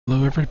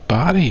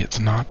everybody? It's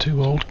Not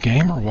Too Old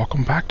Gamer.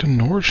 Welcome back to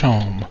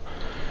Norgeholm.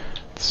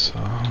 It's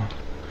a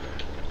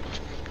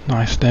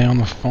nice day on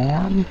the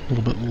farm, a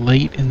little bit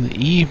late in the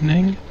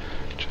evening.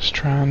 Just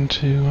trying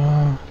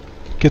to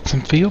get some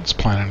fields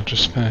planted.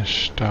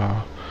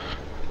 I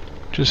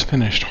just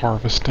finished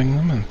harvesting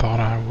them and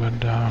thought I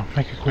would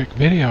make a quick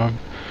video.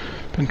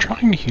 I've been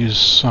trying to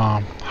use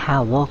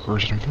hire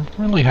workers and I've been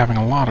really having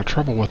a lot of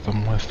trouble with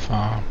them with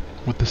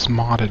this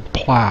modded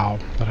plow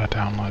that I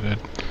downloaded.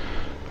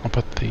 I'll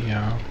put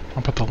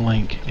the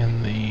link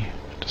in the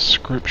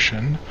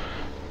description,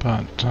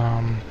 but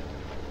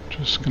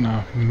just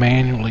gonna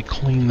manually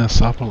clean this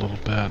up a little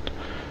bit.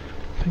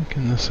 I think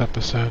in this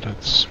episode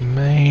it's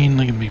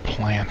mainly gonna be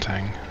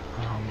planting.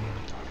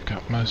 I've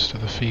got most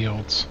of the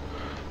fields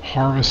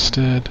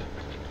harvested,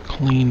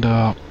 cleaned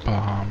up.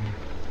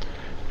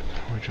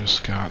 We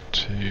just got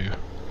to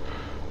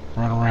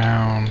run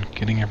around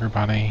getting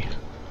everybody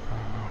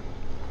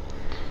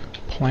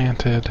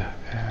planted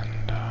and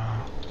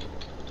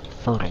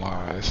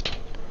fertilized.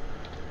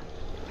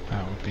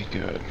 That would be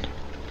good.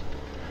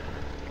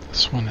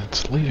 This one,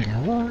 it's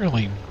leaving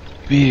really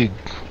big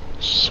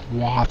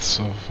swaths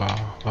of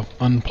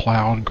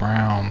unplowed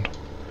ground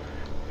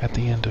at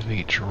the end of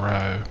each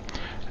row.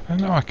 I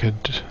know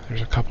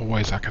there's a couple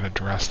ways I could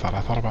address that.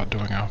 I thought about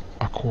doing a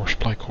course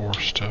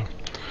to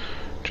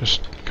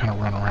just kind of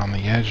run around the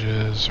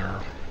edges, or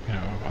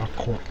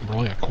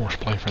really a course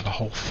play for the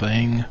whole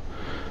thing.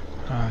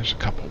 There's a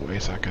couple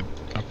ways I could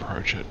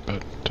approach it,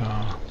 but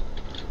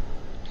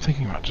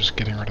thinking about just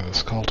getting rid of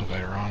this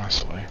cultivator,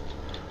 honestly.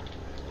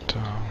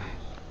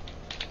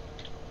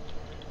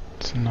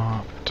 It's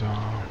not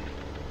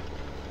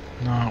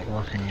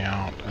working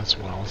out as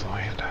well as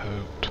I had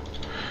hoped.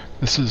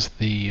 This is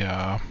the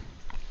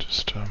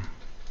just to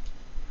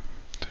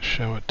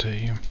show it to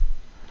you.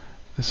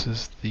 Those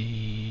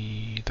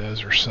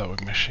are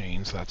sewing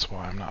machines. That's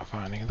why I'm not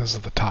finding it. This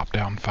is the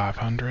Topdown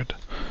 500.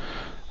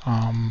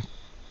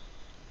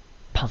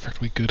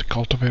 Perfectly good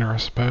cultivator, I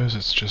suppose.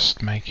 It's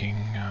just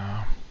making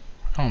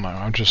I don't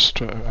know.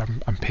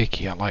 I'm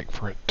picky. I like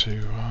for it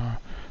to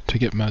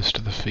get most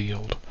of the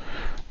field.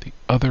 The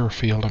other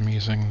field I'm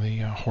using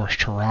the Horse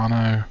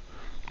Toronto.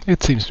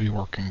 It seems to be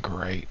working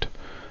great.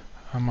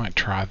 I might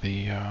try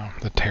the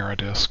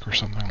Terradisc or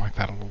something like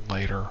that a little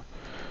later,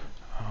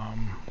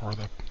 or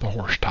the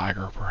Horse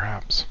Tiger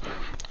perhaps.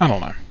 I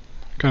don't know.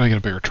 Gotta get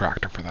a bigger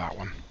tractor for that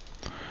one.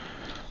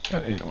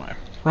 But anyway,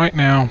 right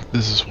now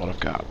this is what I've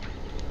got.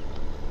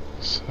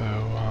 So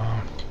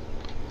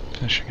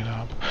finishing it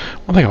up.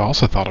 One thing I've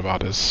also thought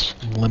about is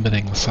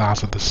limiting the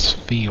size of this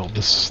field.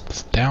 This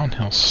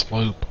downhill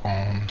slope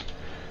on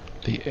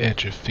the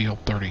edge of field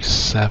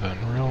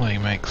 37 really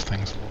makes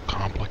things a little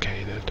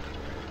complicated.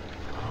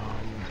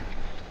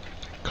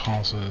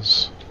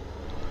 Causes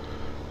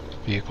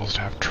vehicles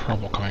to have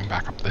trouble coming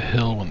back up the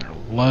hill when they're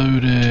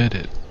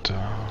loaded.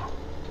 I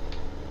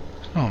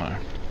don't know.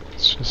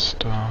 It's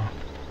just one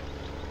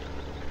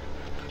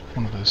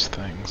of those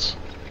things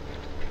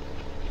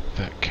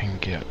that can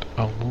get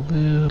a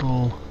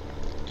little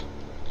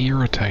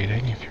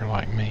irritating if you're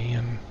like me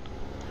and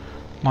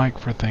like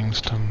for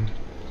things to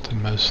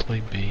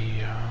mostly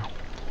be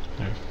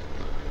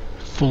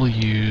fully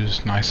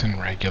used, nice and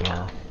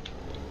regular.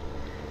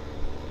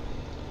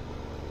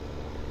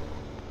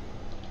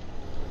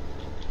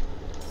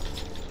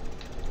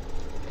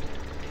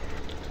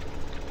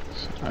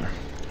 So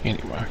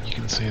anyway, you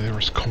can see there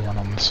was corn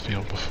on this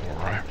field before.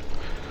 I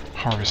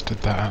harvested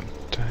that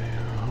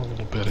a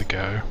little bit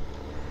ago.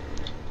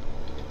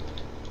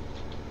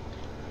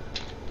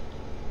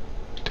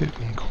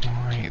 Didn't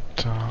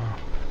quite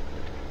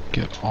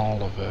get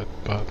all of it,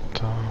 but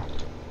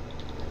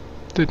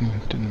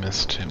didn't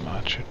miss too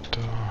much. It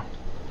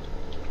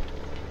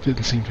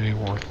didn't seem to be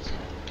worth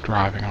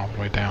driving all the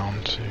way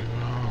down to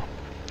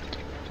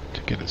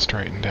get it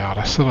straightened out.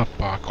 I set up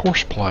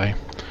course play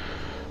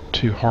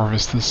to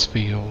harvest this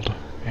field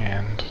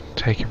and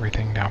take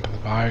everything down to the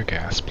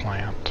biogas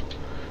plant.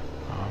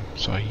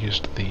 So I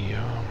used the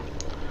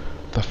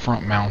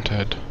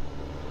front-mounted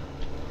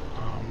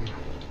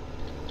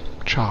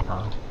chopper,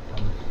 or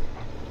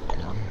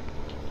corn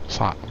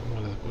side,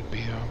 would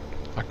be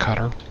a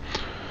cutter.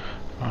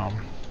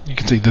 You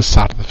can see this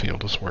side of the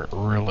field is where it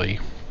really,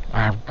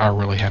 I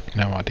really have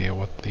no idea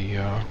what the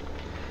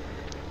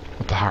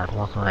hired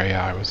worker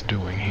AI was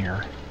doing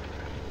here.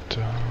 It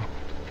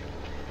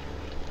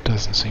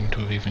doesn't seem to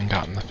have even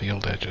gotten the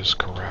field edges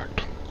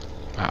correct.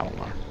 I don't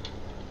know.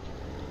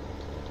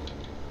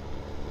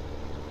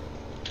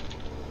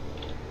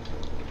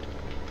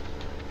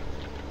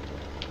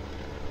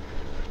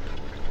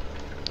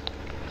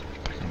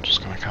 I'm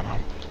just gonna kind of,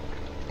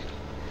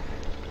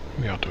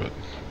 maybe I'll do it,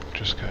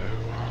 just go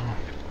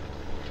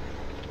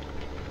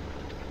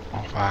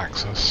off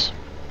axis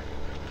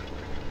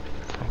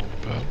for a little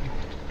bit.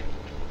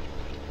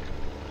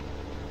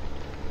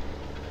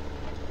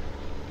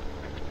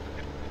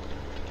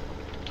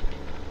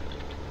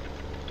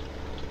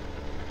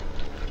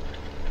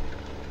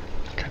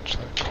 Catch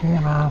that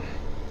corner.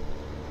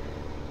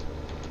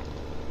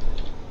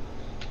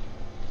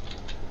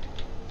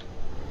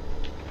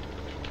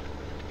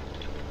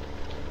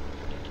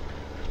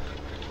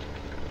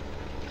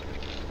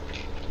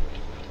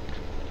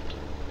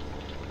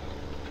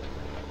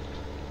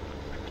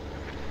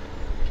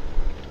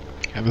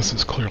 Yeah, this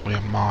is clearly a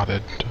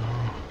modded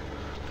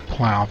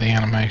plow. The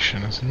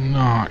animation is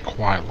not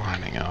quite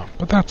lining up,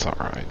 but that's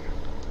alright.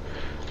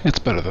 It's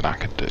better than I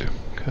could do,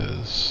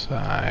 because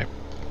I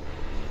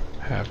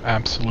have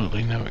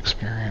absolutely no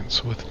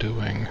experience with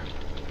doing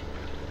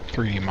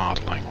 3D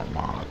modeling or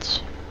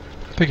mods.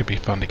 I think it'd be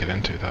fun to get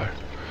into, though.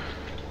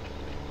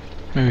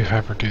 Maybe if I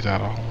ever do that,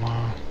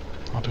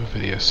 I'll do a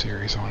video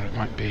series on it. It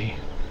might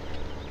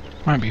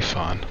be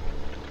fun.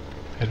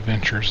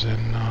 Adventures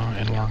in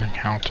learning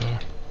how to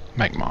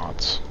make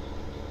mods.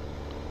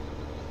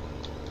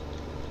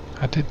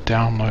 I did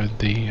download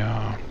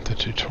the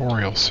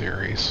tutorial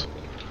series,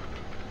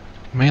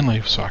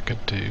 mainly so I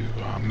could do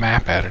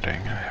map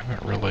editing. I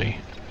haven't really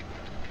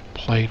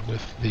played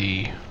with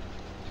the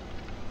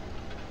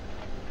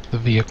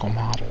vehicle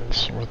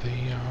models or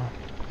the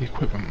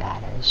equipment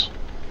models,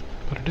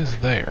 but it is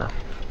there,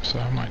 so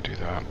I might do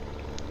that.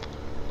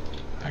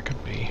 That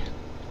could be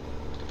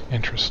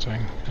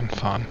interesting and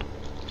fun.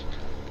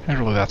 And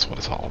really that's what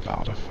it's all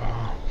about. If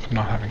I'm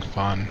not having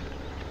fun,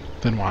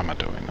 then why am I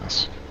doing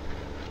this?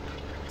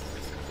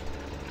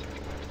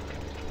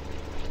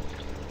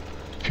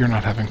 If you're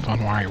not having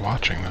fun, why are you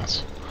watching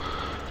this?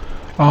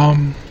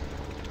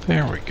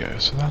 There we go.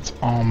 So that's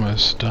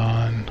almost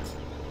done.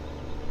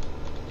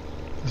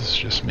 This is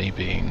just me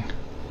being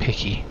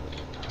picky,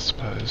 I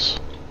suppose.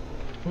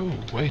 Ooh,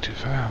 way too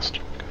fast.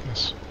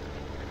 Goodness.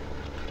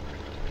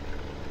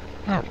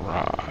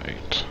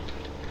 Alright.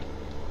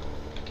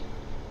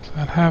 Does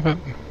that have it?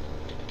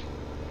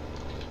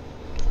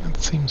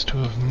 That seems to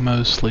have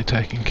mostly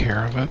taken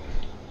care of it.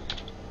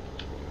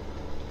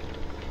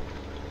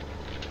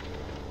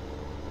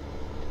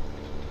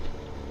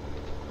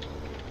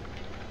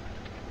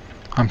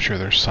 I'm sure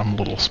there's some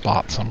little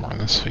spot somewhere in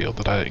this field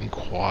that I didn't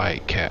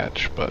quite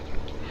catch, but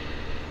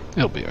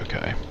it'll be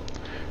okay.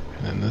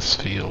 And then this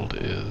field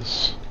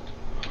is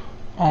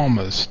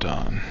almost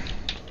done.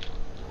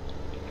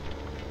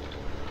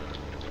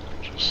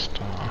 Just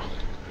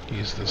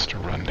use this to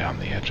run down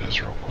the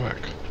edges real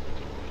quick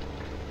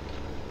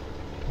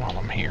while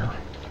I'm here.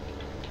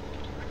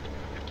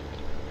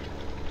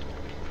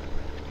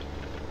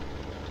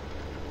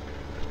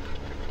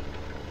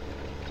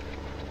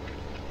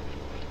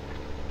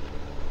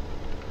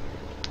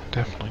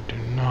 Definitely do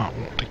not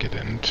want to get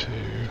into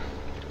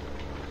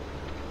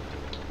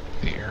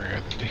the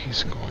area that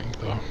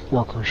the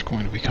worker's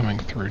going to be coming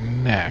through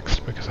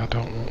next, because I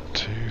don't want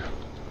to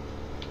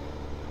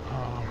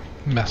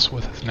mess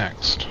with his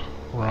next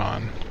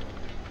run.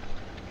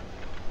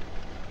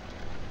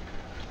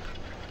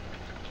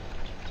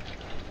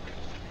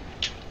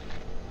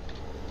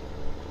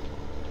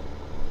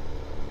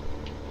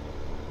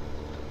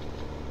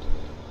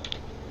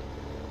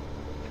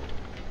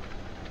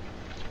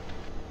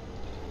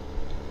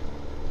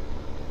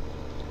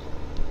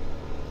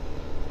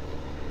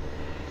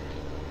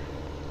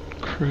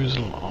 Cruise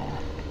along.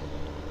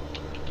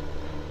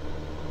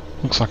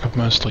 Looks like I've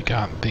mostly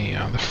got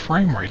the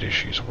frame rate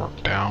issues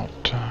worked out.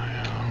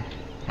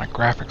 My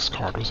graphics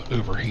card was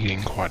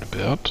overheating quite a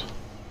bit,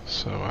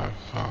 so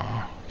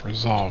I've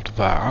resolved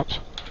that.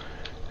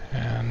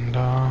 And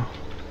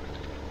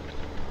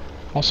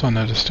also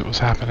noticed it was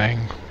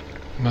happening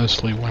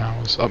mostly when I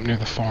was up near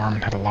the farm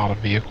and had a lot of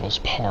vehicles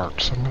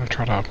parked. So I'm going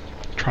to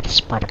try to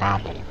spread them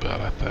out a little bit,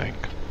 I think.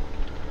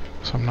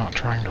 So I'm not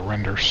trying to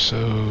render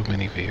so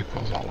many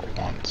vehicles all at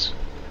once.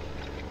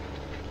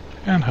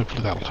 And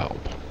hopefully that'll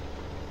help.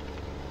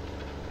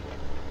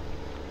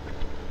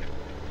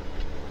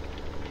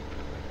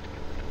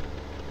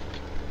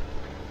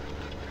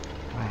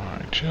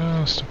 Right,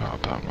 just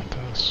about done with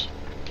this.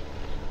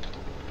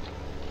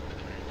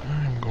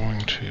 I'm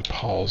going to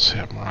pause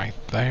him right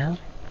there.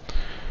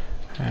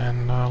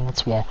 And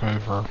let's walk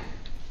over.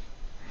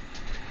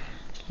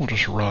 We'll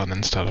just run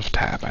instead of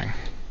tabbing.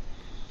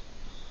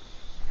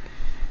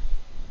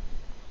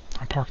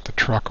 I parked the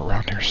truck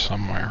around here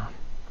somewhere.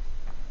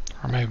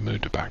 Or I may have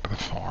moved it back to the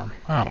farm.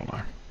 I don't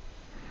know.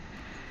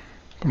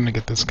 I'm going to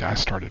get this guy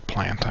started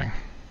planting.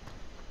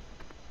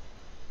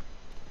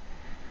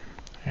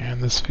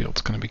 And this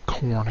field's going to be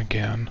corn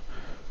again.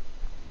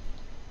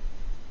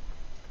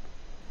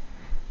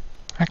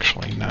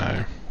 Actually,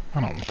 no. I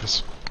don't want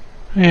this.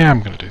 Yeah,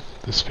 I'm going to do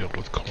this field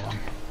with corn.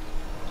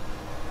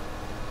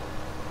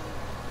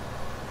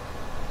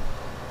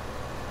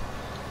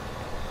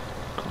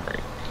 Great.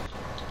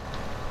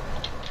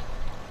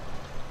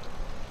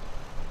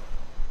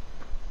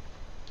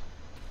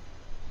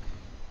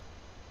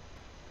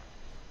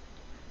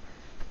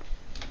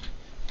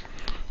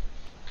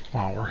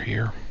 While we're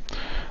here,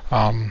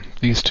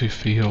 these two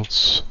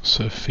fields,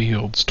 so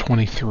fields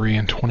 23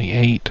 and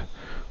 28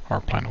 are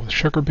planted with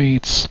sugar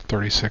beets,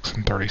 36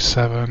 and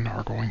 37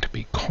 are going to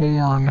be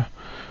corn,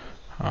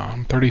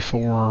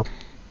 34,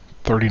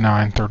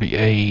 39,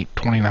 38,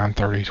 29,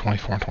 30,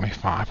 24, and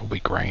 25 will be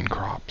grain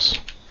crops.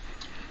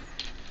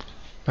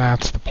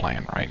 That's the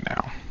plan right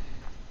now.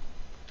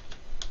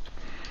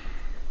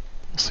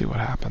 We'll see what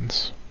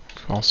happens.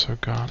 We've also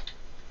got,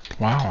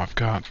 wow, I've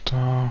got,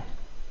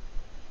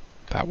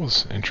 that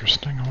was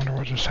interesting. I wonder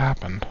what just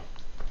happened.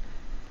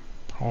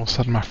 all of a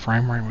sudden my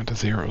frame rate went to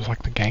 0. It was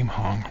like the game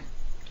hung.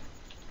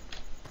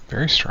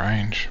 Very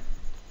strange.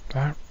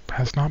 That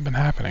has not been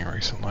happening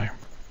recently.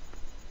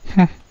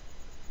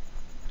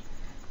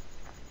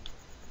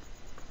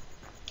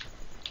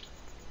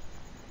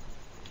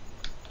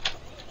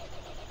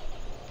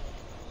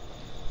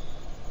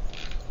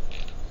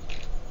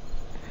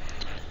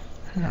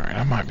 Alright,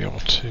 I might be able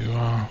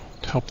to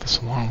help this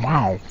along.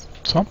 Wow,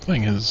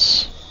 something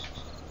is...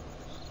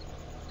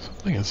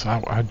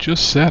 I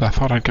just said I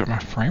thought I'd get my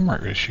frame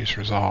rate issues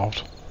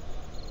resolved.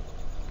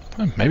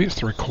 Maybe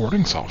it's the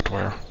recording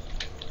software.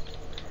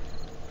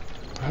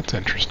 That's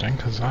interesting,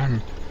 because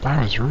I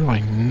was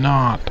really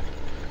not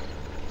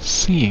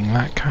seeing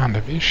that kind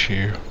of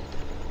issue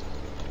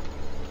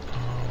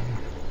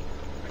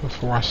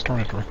before I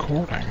started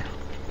recording.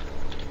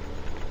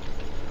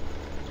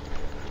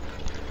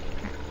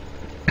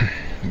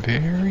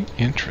 Very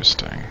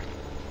interesting.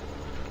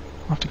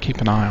 I'll have to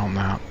keep an eye on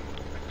that.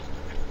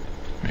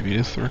 Maybe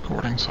it is the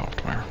recording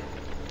software.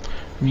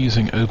 I'm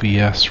using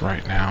OBS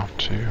right now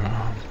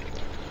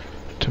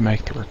to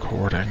make the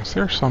recordings.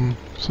 There are some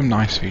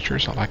nice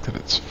features. I like that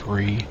it's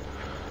free.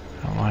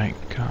 I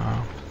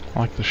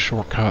like the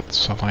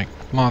shortcuts. I like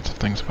lots of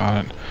things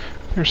about it.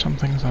 There are some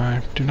things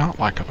I do not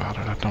like about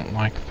it. I don't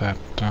like that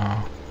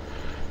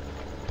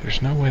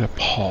there's no way to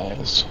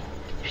pause.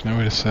 There's no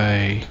way to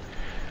say,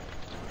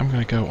 I'm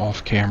going to go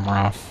off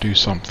camera, do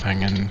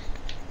something, and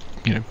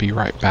be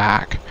right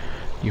back.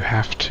 You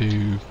have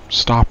to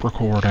stop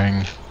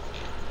recording,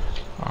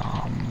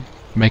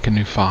 make a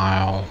new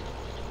file,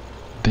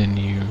 then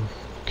you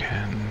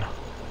can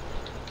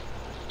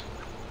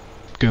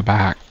go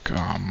back,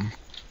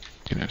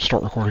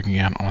 start recording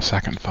again on a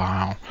second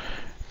file,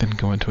 then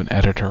go into an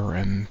editor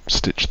and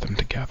stitch them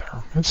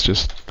together. It's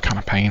just kind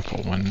of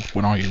painful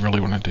when all you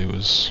really want to do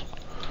is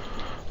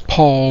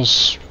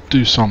pause,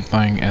 do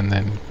something, and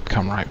then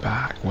come right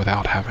back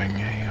without having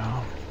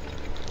a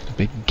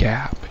big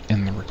gap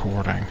in the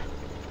recording.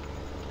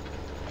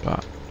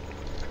 But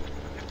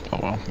oh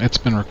well, it's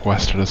been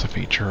requested as a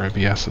feature.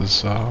 OBS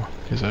is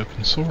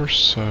open source,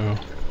 so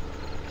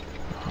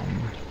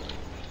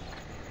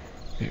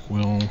it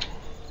will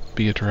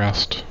be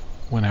addressed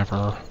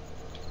whenever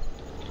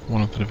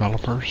one of the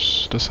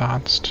developers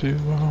decides to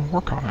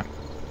work on it,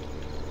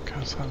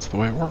 because that's the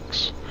way it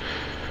works.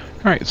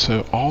 Alright,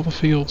 so all the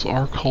fields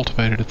are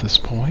cultivated at this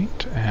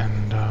point,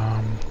 and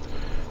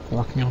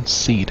working on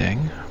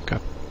seeding.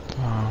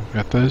 I've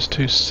got those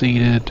two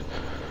seeded.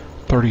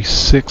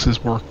 36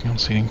 is working on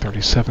seeding,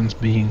 37 is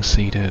being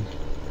seeded,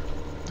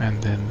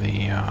 and then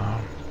the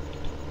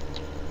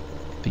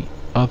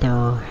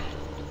other,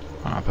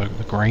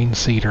 the grain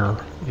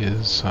seeder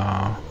is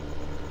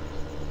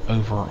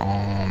over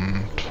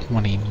on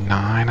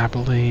 29, I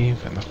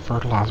believe, and the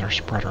fertilizer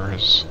spreader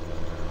is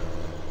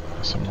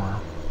somewhere.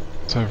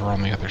 It's over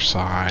on the other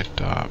side,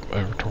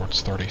 over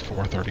towards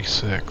 34,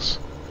 36.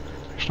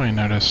 Actually, I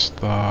noticed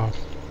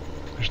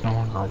there's no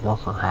longer a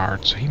worker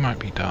hired, so he might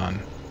be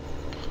done.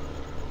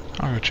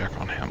 I'll go check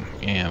on him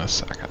in a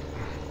second.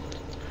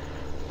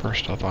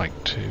 First, I'd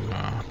like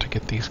to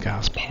get these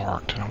guys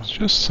parked, and I was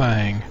just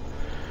saying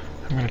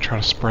I'm going to try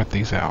to spread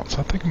these out. So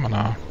I think I'm going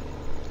to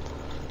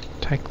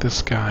take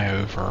this guy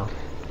over,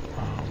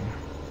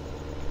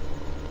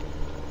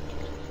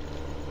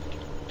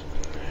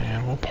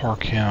 and we'll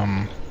park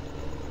him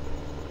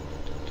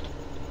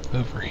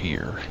over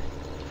here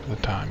for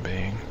the time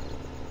being.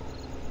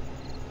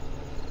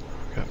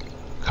 I've got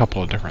a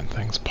couple of different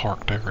things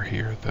parked over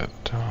here that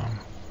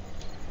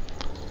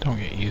don't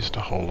get used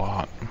a whole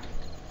lot,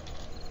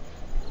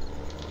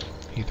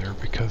 either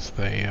because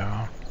they,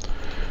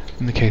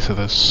 in the case of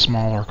the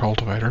smaller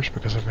cultivators,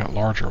 because I've got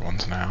larger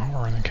ones now,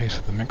 or in the case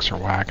of the mixer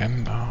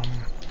wagon,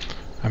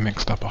 I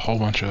mixed up a whole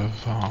bunch of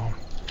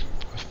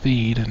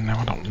feed, and now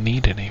I don't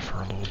need any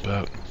for a little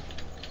bit.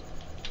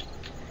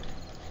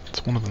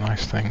 It's one of the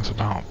nice things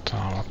about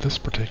this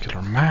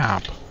particular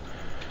map,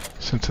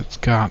 since it's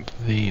got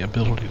the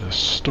ability to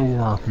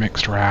store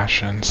mixed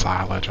ration,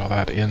 silage, all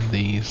that in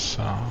these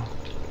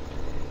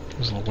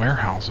little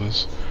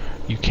warehouses.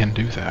 You can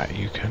do that.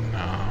 You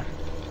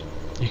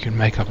can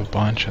make up a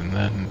bunch and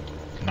then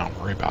not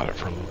worry about it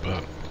for a little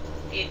bit.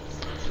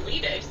 It's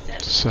Toledo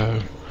 7.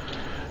 So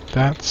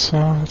that's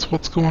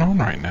what's going on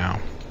right now,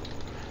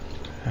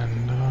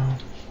 and I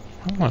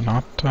don't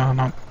know,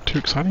 not too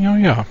exciting. Oh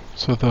yeah,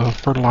 so the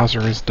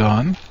fertilizer is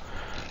done,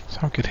 so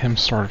I'll get him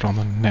started on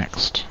the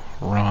next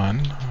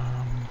run.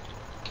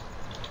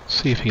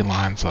 See if he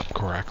lines up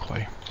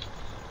correctly.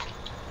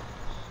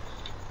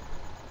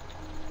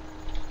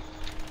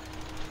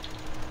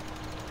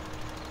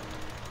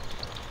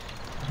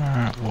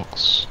 That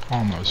looks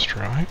almost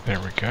right. There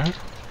we go.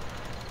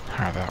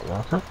 Hire that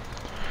worker.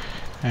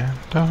 And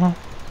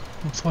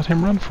let's let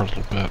him run for a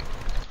little bit.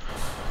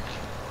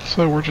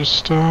 So we're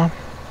just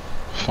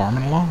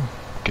farming along,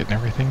 getting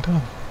everything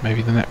done.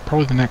 Maybe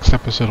probably the next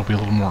episode will be a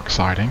little more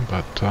exciting,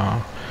 but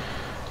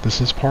this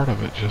is part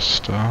of it.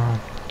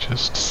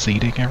 Just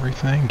seeding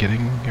everything,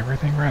 getting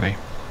everything ready.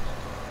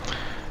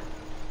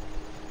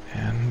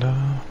 And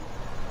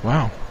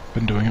wow,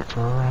 Been doing it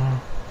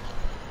for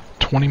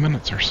 20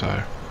 minutes or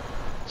so.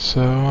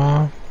 So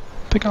I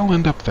think I'll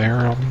end up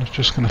there. I'm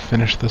just going to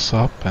finish this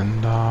up,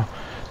 and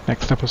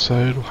next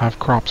episode we'll have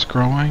crops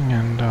growing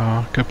and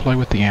go play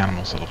with the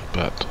animals a little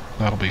bit.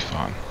 That'll be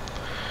fun.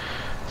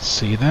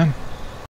 See you then.